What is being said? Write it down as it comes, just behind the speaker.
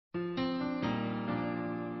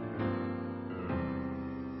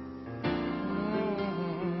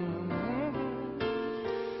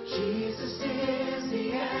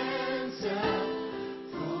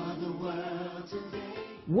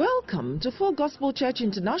Welcome to Full Gospel Church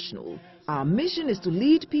International. Our mission is to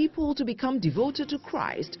lead people to become devoted to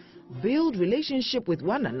Christ, build relationship with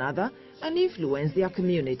one another, and influence their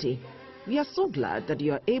community. We are so glad that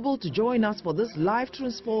you are able to join us for this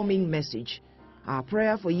life-transforming message. Our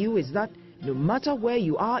prayer for you is that no matter where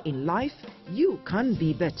you are in life, you can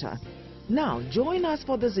be better. Now, join us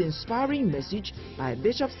for this inspiring message by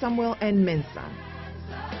Bishop Samuel N. Mensah.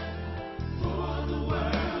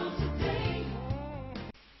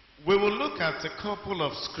 We will look at a couple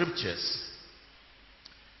of scriptures,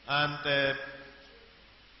 and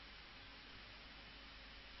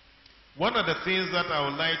one of the things that I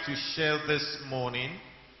would like to share this morning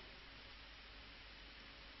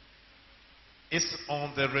is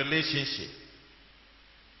on the relationship.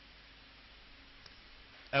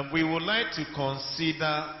 And we would like to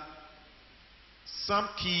consider some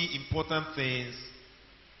key important things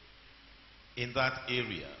in that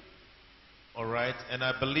area. Alright, and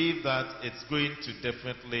I believe that it's going to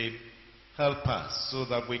definitely help us so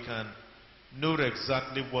that we can know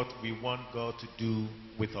exactly what we want God to do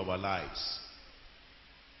with our lives.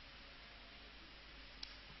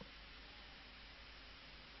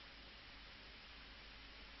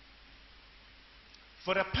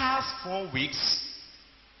 For the past 4 weeks,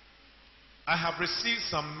 I have received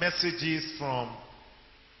some messages from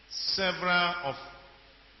several of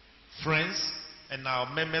friends and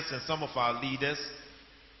our members and some of our leaders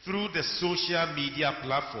through the social media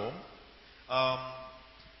platform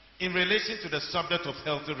in relation to the subject of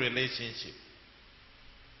healthy relationship.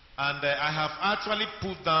 And I have actually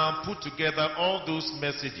put together all those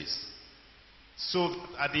messages. So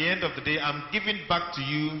at the end of the day, I'm giving back to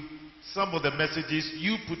you some of the messages.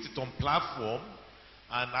 You put it on platform,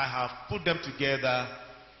 and I have put them together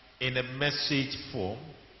in a message form,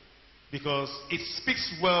 because it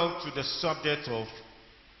speaks well to the subject of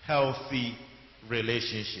healthy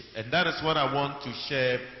relationship. And that is what I want to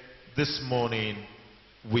share this morning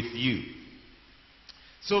with you.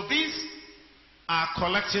 So these are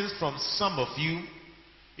collections from some of you,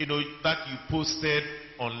 that you posted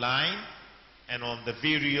online and on the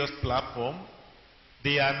various platforms.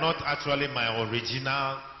 They are not actually my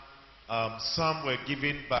original. Some were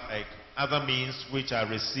given by other means which I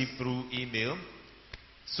received through email.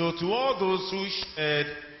 So to all those who shared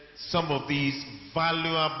some of these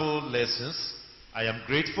valuable lessons, I am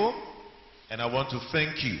grateful, and I want to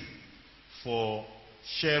thank you for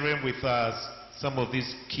sharing with us some of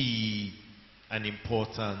these key and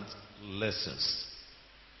important lessons.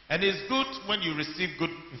 And it's good when you receive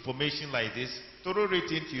good information like this to throw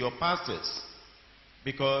it into your pastors,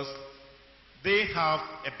 because they have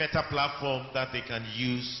a better platform that they can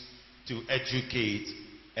use to educate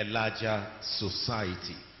a larger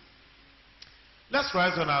society. Let's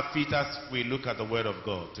rise on our feet as we look at the Word of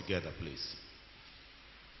God together, please.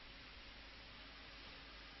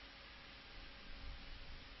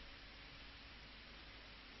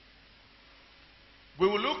 We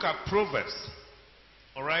will look at Proverbs,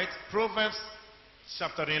 all right? Proverbs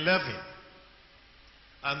chapter 11.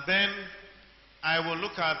 And then I will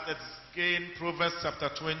look at, again, Proverbs chapter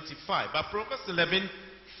 25. But Proverbs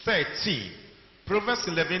 11:13. Proverbs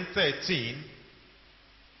 11:13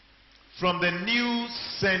 from the New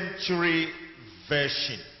Century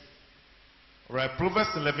Version. All right, Proverbs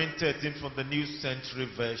 11:13 from the New Century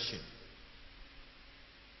Version.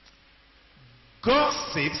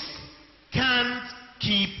 Gossips can't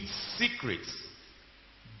keep secrets,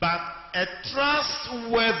 but a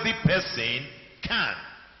trustworthy person can.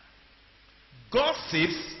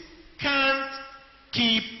 Gossips can't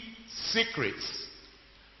keep secrets,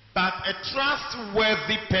 but a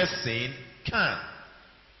trustworthy person can.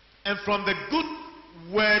 And from the Good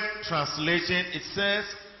Word Translation, it says,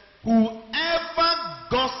 whoever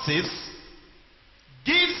gossips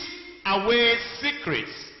gives away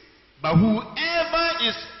secrets, but whoever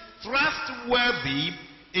is trustworthy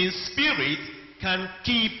in spirit can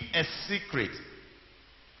keep a secret.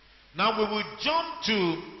 Now we will jump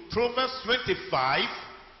to Proverbs 25,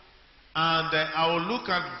 and I will look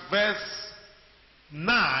at verse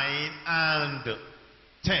 9 and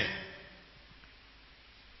 10.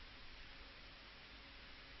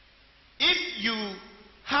 If you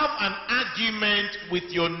have an argument with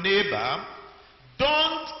your neighbor,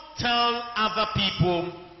 don't tell other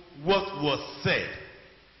people what was said.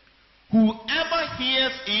 Whoever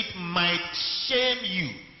hears it might shame you,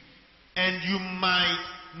 and you might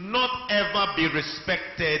not ever be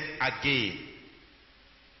respected again.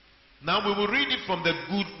 Now we will read it from the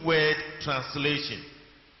Good Word Translation.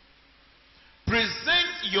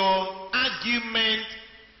 Present your argument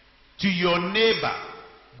to your neighbor,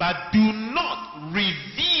 but do not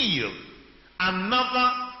reveal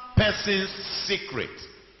another person's secret.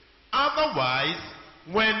 Otherwise,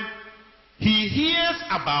 when he hears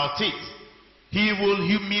about it, he will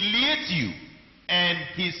humiliate you, and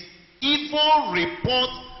his evil report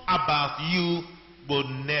about you will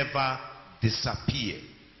never disappear.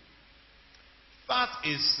 That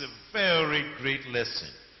is a very great lesson.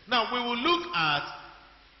 Now we will look at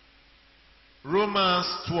Romans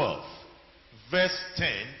 12, verse 10,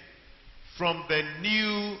 from the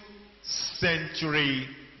New Century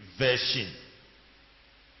Version.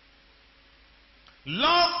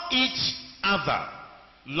 Love each other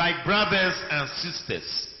like brothers and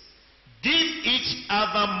sisters. Give each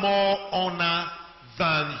other more honor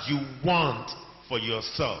than you want for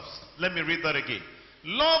yourselves. Let me read that again.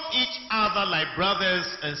 Love each other like brothers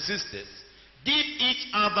and sisters. Give each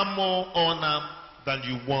other more honor than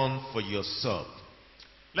you want for yourself.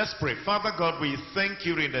 Let's pray. Father God, we thank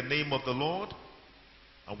you in the name of the Lord.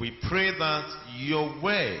 And we pray that your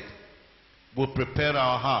word will prepare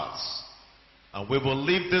our hearts. And we will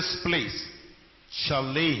leave this place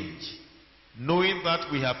challenged, knowing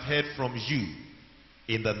that we have heard from you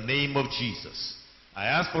in the name of Jesus. I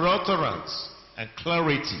ask for utterance and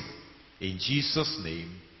clarity in Jesus'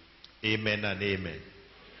 name. Amen and amen.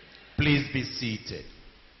 Please be seated.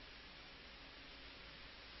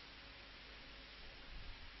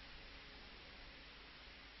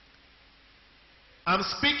 I'm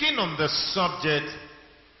speaking on the subject,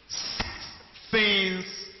 6 things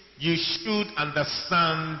you should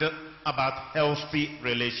understand about healthy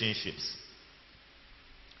relationships.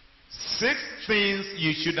 6 things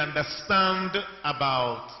you should understand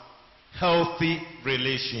about healthy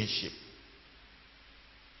relationship.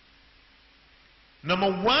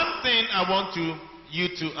 Number 1 thing I want you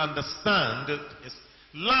to understand is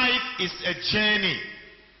life is a journey.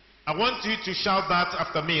 I want you to shout that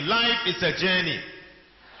after me. Life is a journey.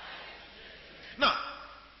 Now,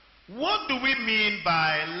 what do we mean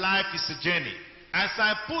by life is a journey? As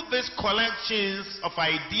I put these collections of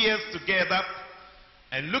ideas together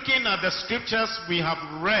and looking at the scriptures we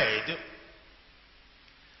have read,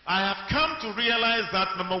 I have come to realize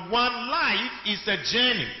that number 1, life is a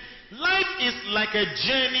journey. Life is like a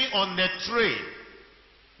journey on a train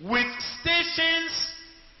with stations,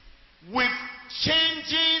 with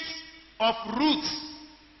changes of routes,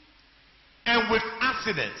 and with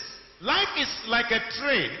accidents. Life is like a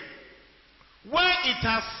train where it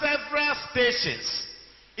has several stations.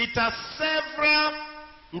 It has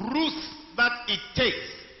several routes that it takes.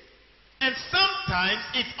 And sometimes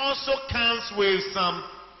it also comes with some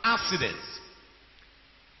accidents.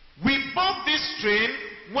 We bought this train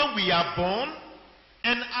when we are born,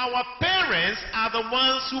 and our parents are the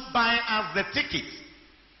ones who buy us the ticket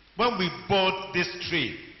when we bought this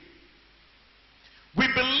train. We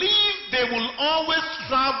believe they will always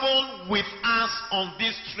travel with us on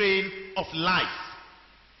this train of life.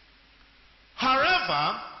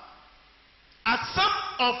 However, at some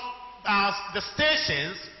of the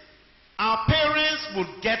stations, our parents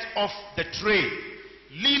would get off the train,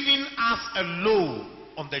 leaving us alone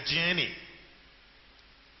on the journey.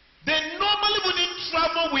 They normally wouldn't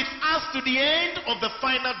travel with us to the end of the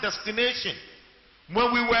final destination.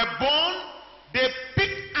 When we were born, they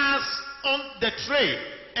picked us on the train,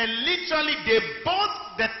 and literally they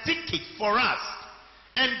bought the ticket for us,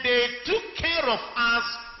 and they took care of us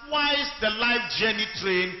whilst the life journey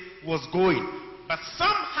train was going. But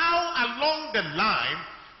somehow along the line,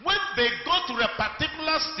 when they go to a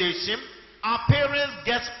particular station, our parents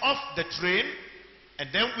get off the train, and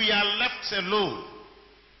then we are left alone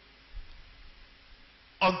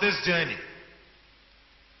on this journey.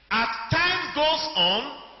 As time goes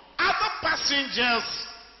on, other passengers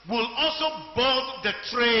will also board the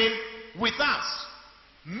train with us,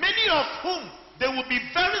 many of whom they will be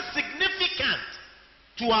very significant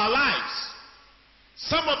to our lives.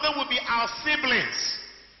 Some of them will be our siblings,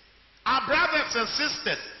 our brothers and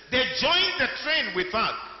sisters. They join the train with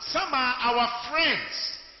us. Some are our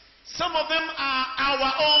friends. Some of them are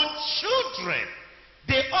our own children.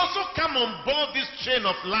 They also come on board this train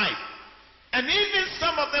of life. And even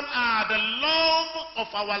some of them are the love of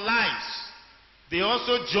our lives. They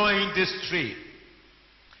also join this train.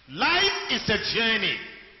 Life is a journey.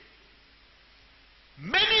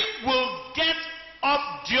 Many will get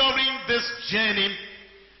off during this journey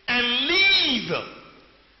and leave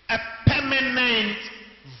a permanent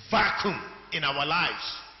vacuum in our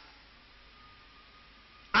lives.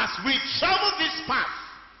 As we travel this path,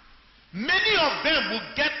 many of them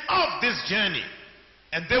will get off this journey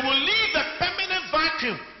and they will leave a permanent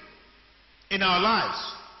vacuum in our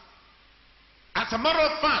lives. As a matter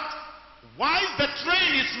of fact, while the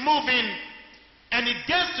train is moving, and it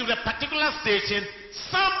gets to the particular station,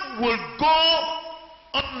 some will go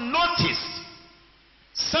unnoticed.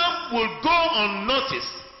 Some will go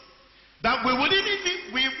unnoticed. That we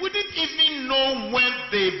wouldn't even know when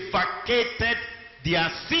they vacated their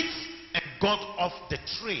seats and got off the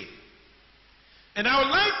train. And I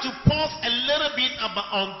would like to pause a little bit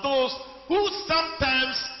on those who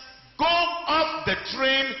sometimes go off the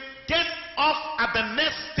train, get off at the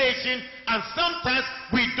next station, and sometimes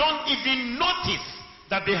we don't even notice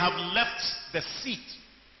that they have left the seat.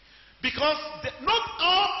 Because not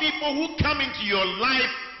all people who come into your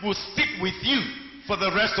life will stick with you for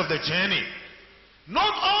the rest of the journey.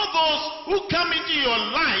 Not all those who come into your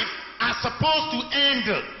life are supposed to end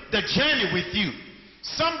the journey with you.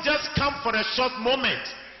 Some just come for a short moment.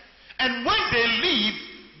 And when they leave,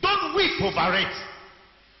 don't weep over it.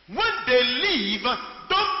 When they leave,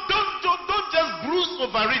 don't just bruise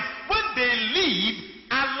over it. When they leave,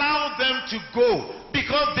 allow them to go,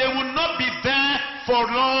 because they will not be there for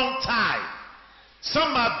a long time.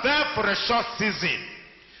 Some are there for a short season.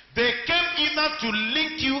 They came either to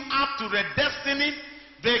link you up to the destiny,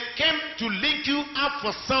 they came to link you up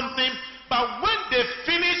for something, but when they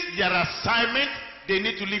finish their assignment, they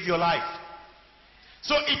need to live your life.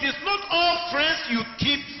 So it is not all friends you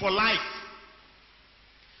keep for life.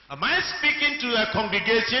 Am I speaking to a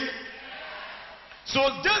congregation? So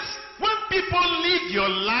just when people leave your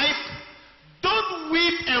life, don't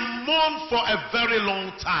weep and mourn for a very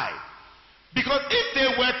long time. Because if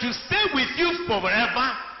they were to stay with you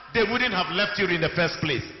forever, they wouldn't have left you in the first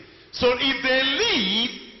place. So if they leave,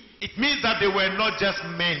 it means that they were not just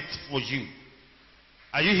meant for you.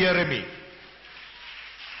 Are you hearing me?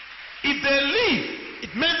 If they leave,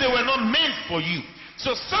 it means they were not meant for you.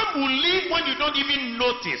 So some will leave when you don't even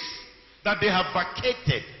notice that they have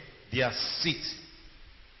vacated their seat.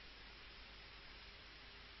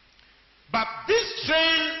 But this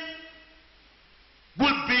train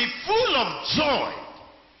will be full of joy.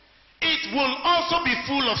 It will also be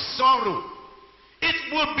full of sorrow.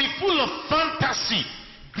 It will be full of fantasy,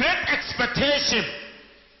 great expectation.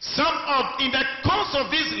 In the course of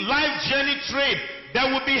this life journey train, there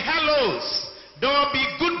will be hellos, there will be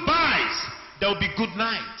goodbyes, there will be good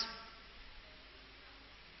night.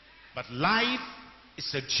 But life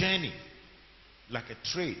is a journey, like a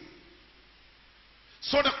train.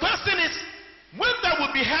 So the question is, when there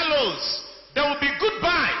will be hellos, there will be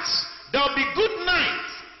goodbyes, there will be good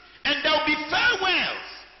nights, and there will be farewells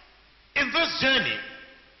in this journey.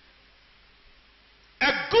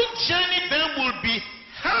 A good journey then will be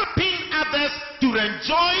helping others to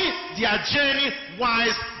enjoy their journey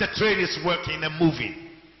whilst the train is working and moving.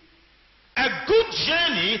 A good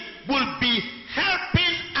journey will be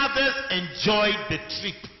helping others enjoy the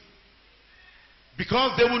trip,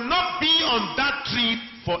 because they will not be on that trip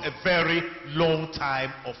for a very long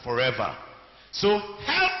time or forever. So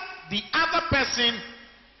help the other person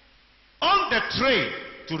on the train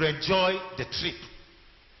to enjoy the trip.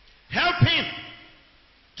 Help him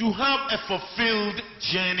to have a fulfilled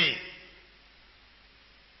journey.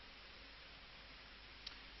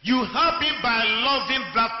 You help him by loving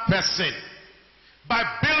that person, by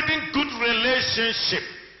building good relationship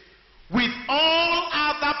with all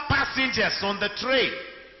other passengers on the train,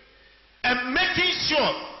 and making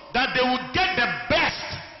sure that they will get the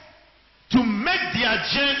best to make their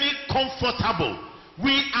journey comfortable.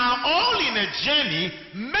 We are all in a journey.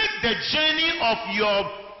 Make the journey of your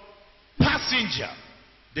passenger.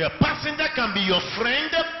 The passenger can be your friend,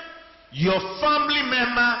 your family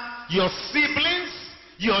member, your siblings,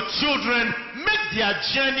 your children. Make their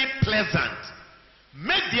journey pleasant.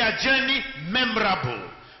 Make their journey memorable.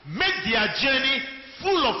 Make their journey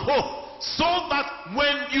full of hope, so that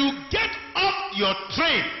when you get off your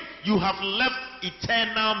train, you have left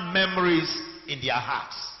eternal memories in their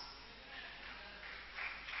hearts.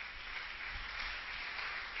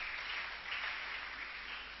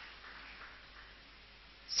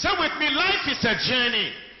 Say with me, life is a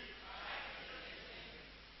journey.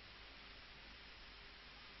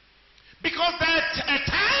 Because a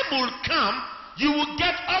time will come, you will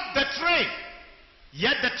get off the train.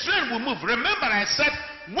 Yet the train will move. Remember, I said,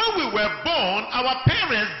 when we were born, our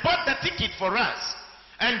parents bought the ticket for us.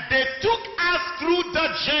 And they took us through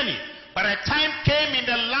that journey. But a time came in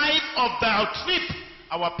the life of our trip,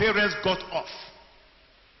 our parents got off.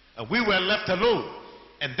 And we were left alone.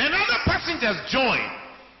 And then other passengers joined.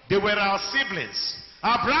 They were our siblings,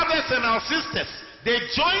 our brothers and our sisters. They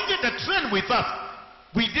joined the train with us.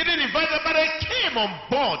 We didn't invite them, but they came on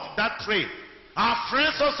board that train. Our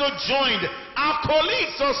friends also joined. Our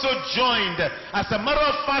colleagues also joined. As a matter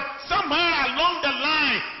of fact, somewhere along the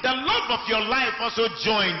line, the love of your life also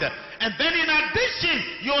joined. And then in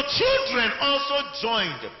addition, your children also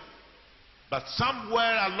joined. But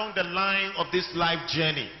somewhere along the line of this life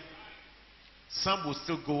journey, some will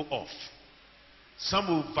still go off. Some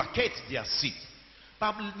will vacate their seat.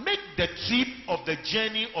 But make the trip of the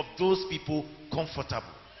journey of those people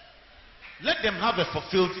comfortable. Let them have a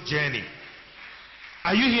fulfilled journey.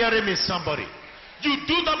 Are you hearing me, somebody? You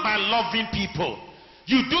do that by loving people.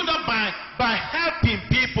 You do that by helping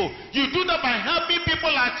people. You do that by helping people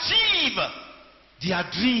achieve their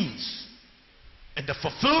dreams and the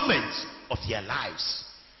fulfillment of their lives.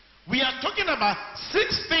 We are talking about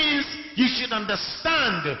 6 things you should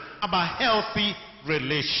understand about healthy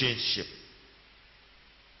relationship.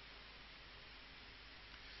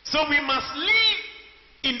 So we must live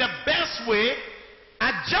in the best way,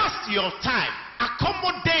 adjust your time,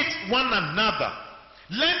 accommodate one another,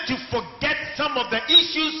 learn to forget some of the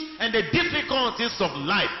issues and the difficulties of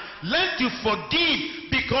life, learn to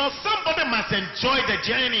forgive, because somebody must enjoy the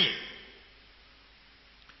journey.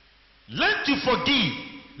 Learn to forgive,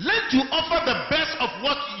 learn to offer the best of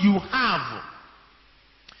what you have.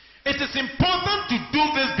 It is important to do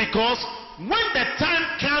this because when the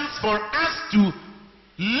time comes for us to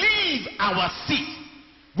leave our seat,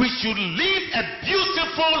 we should leave a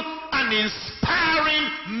beautiful and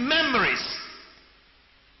inspiring memories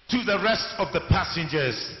to the rest of the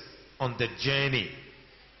passengers on the journey.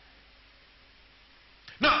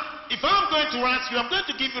 Now, if I'm going to ask you, I'm going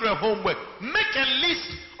to give you a homework. Make a list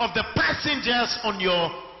of the passengers on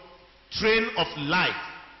your train of life.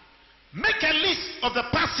 Make a list of the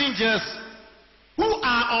passengers who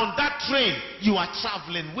are on that train you are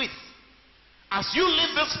traveling with. As you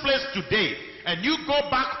leave this place today and you go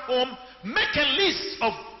back home, make a list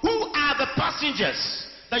of who are the passengers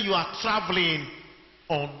that you are traveling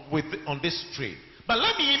on this train. But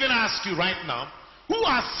let me even ask you right now, who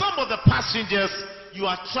are some of the passengers you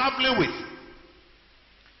are traveling with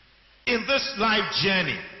in this life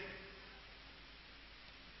journey?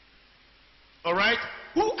 All right?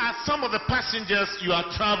 Who are some of the passengers you are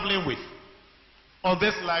traveling with on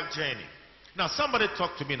this life journey? Now, somebody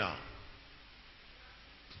talk to me now.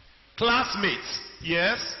 Classmates,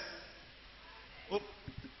 yes? Oh.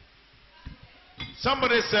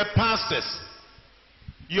 Somebody said pastors,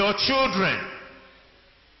 your children,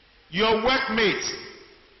 your workmates.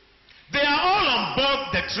 They are all on board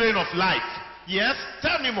the train of life. Yes?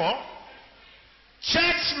 Tell me more.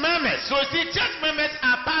 Church members. So you see, church members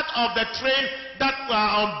are part of the train that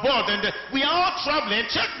are on board, and we are all traveling.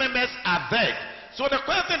 Church members are there. So the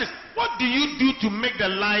question is, what do you do to make the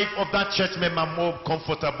life of that church member more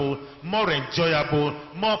comfortable, more enjoyable,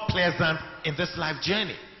 more pleasant in this life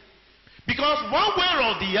journey? Because one way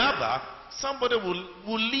or the other, somebody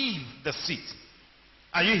will leave the seat.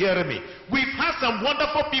 Are you hearing me? We've had some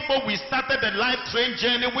wonderful people we started the life train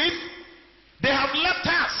journey with. They have left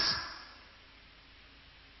us.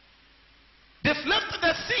 They've left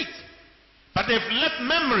the seat. But they've left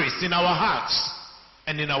memories in our hearts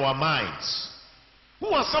and in our minds. Who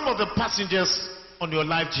are some of the passengers on your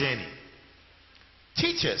life journey?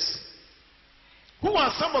 Teachers. Who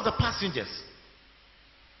are some of the passengers?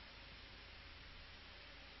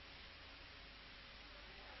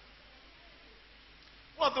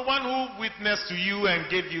 Well, the one who witnessed to you and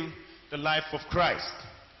gave you the life of Christ.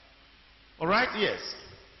 All right? Yes.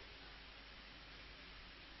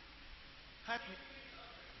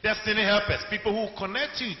 Destiny helpers, people who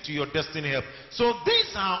connect you to your destiny help. So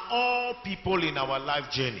these are all people in our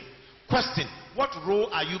life journey. Question: what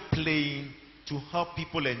role are you playing to help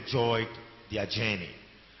people enjoy their journey?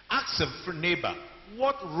 Ask a neighbor,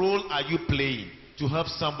 what role are you playing to help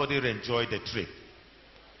somebody enjoy the trip?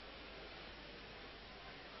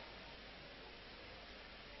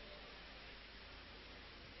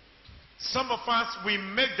 Some of us, we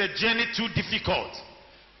make the journey too difficult,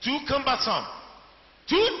 too cumbersome,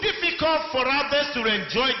 too difficult for others to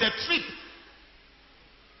enjoy the trip.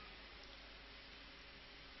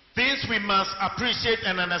 Things we must appreciate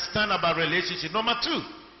and understand about relationship. Number 2,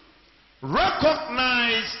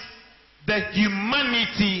 recognize the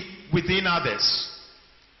humanity within others.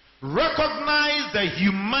 Recognize the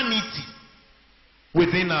humanity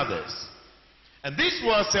within others. And this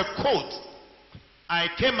was a quote I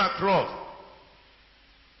came across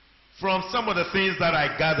from some of the things that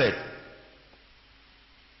I gathered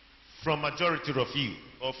from majority of you,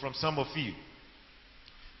 or from some of you.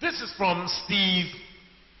 This is from Steve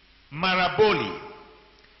Maraboli.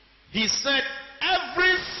 He said,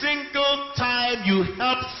 every single time you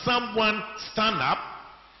help someone stand up,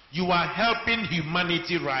 you are helping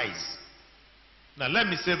humanity rise. Now let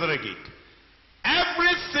me say that again.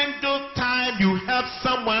 Every single time you help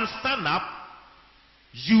someone stand up,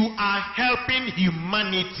 you are helping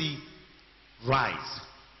humanity rise.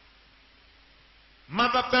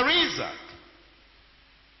 Mother Teresa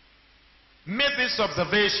made this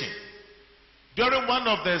observation during one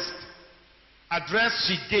of the address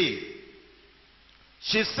she gave.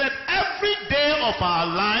 She said, every day of our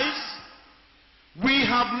lives, we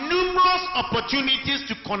have numerous opportunities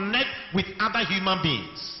to connect with other human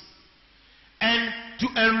beings and to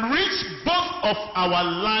enrich both of our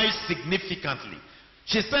lives significantly.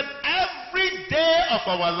 She said, every day of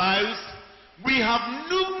our lives, we have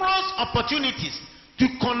numerous opportunities to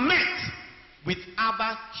connect with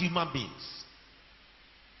other human beings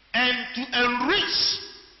and to enrich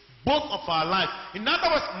both of our lives. In other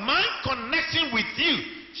words, my connection with you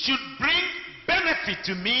should bring benefit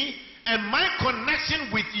to me, and my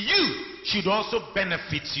connection with you should also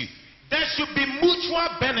benefit you. There should be mutual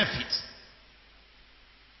benefit.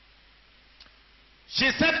 She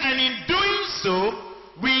said, and in doing so,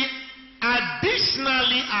 we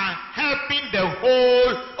additionally are helping the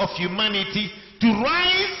whole of humanity to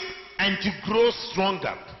rise and to grow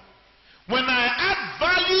stronger. When I add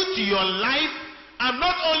value to your life, I'm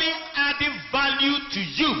not only adding value to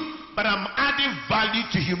you, but I'm adding value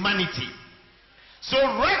to humanity. So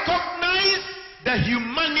recognize the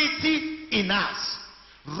humanity in us.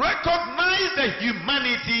 Recognize the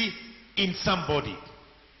humanity in somebody.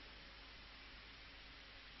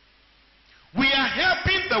 We are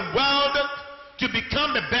helping the world to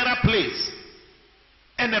become a better place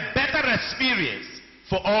and a better experience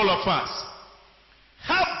for all of us.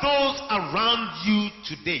 Help those around you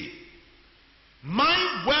today.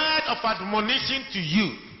 My word of admonition to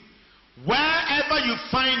you, wherever you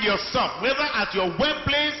find yourself, whether at your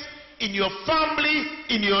workplace, in your family,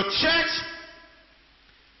 in your church,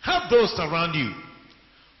 help those around you.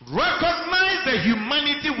 Recognize the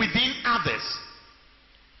humanity within others.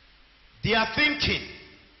 Their thinking,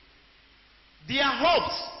 their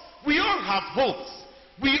hopes. We all have hopes.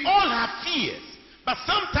 We all have fears. But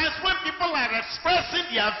sometimes when people are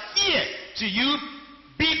expressing their fear to you,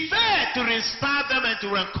 be there to inspire them and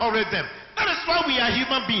to encourage them. That is why we are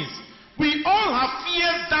human beings. We all have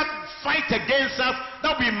fears that fight against us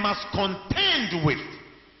that we must contend with.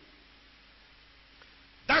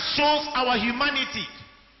 That shows our humanity.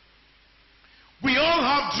 We all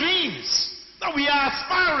have dreams that we are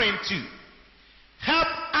aspiring to. Help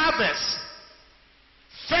others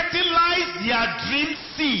fertilize their dream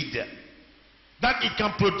seed that it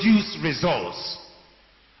can produce results.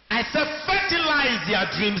 I said fertilize their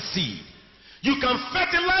dream seed. You can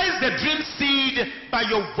fertilize the dream seed by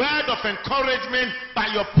your word of encouragement, by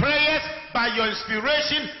your prayers, by your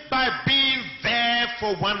inspiration, by being there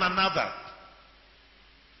for one another.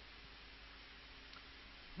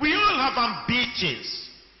 We all have ambitions.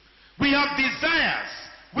 We have desires.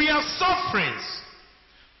 We have sufferings.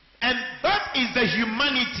 And that is the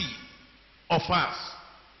humanity of us.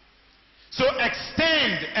 So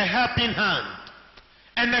extend a helping hand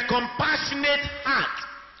and a compassionate heart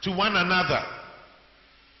to one another.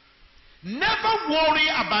 Never worry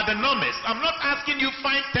about the numbers. I'm not asking you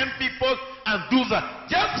find 10 people and do that.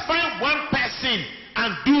 Just find one person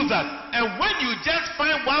and do that. And when you just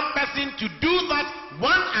find one person to do that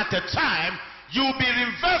one at a time, you'll be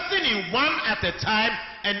investing in one at a time,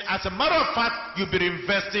 and as a matter of fact, you'll be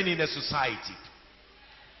investing in a society.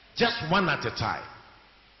 Just one at a time.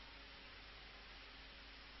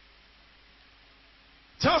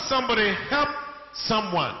 Tell somebody, help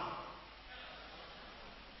someone.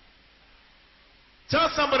 Tell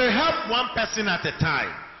somebody, help one person at a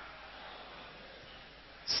time.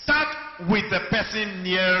 Start with the person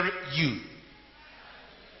near you.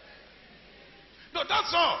 No,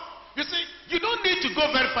 that's all. You see, you don't need to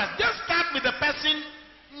go very fast. Just start with the person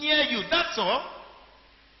near you. That's all.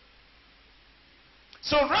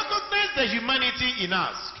 So recognize the humanity in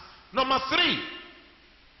us. Number 3.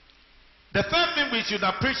 The third thing we should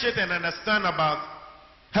appreciate and understand about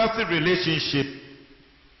healthy relationship: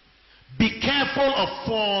 be careful of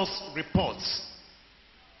false reports.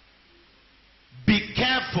 Be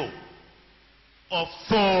careful of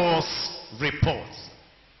false reports.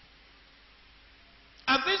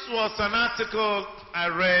 And this was an article I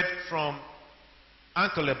read from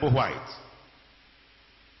Uncle Ebo White.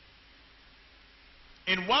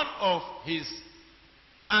 In one of his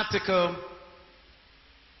articles,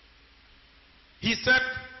 he said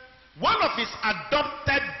one of his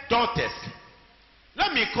adopted daughters,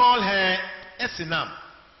 let me call her Esinam.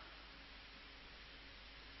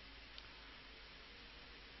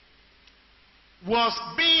 was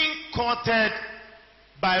being courted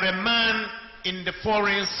by a man in the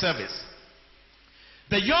foreign service.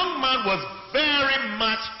 The young man was very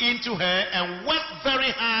much into her and worked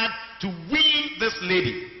very hard to win this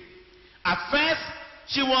lady. At first,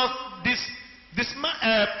 she was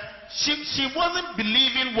she wasn't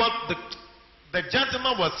believing what the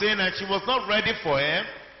gentleman was saying, and she was not ready for him.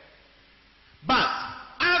 But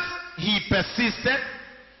as he persisted,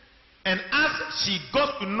 and as she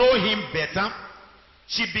got to know him better,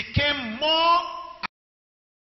 she became more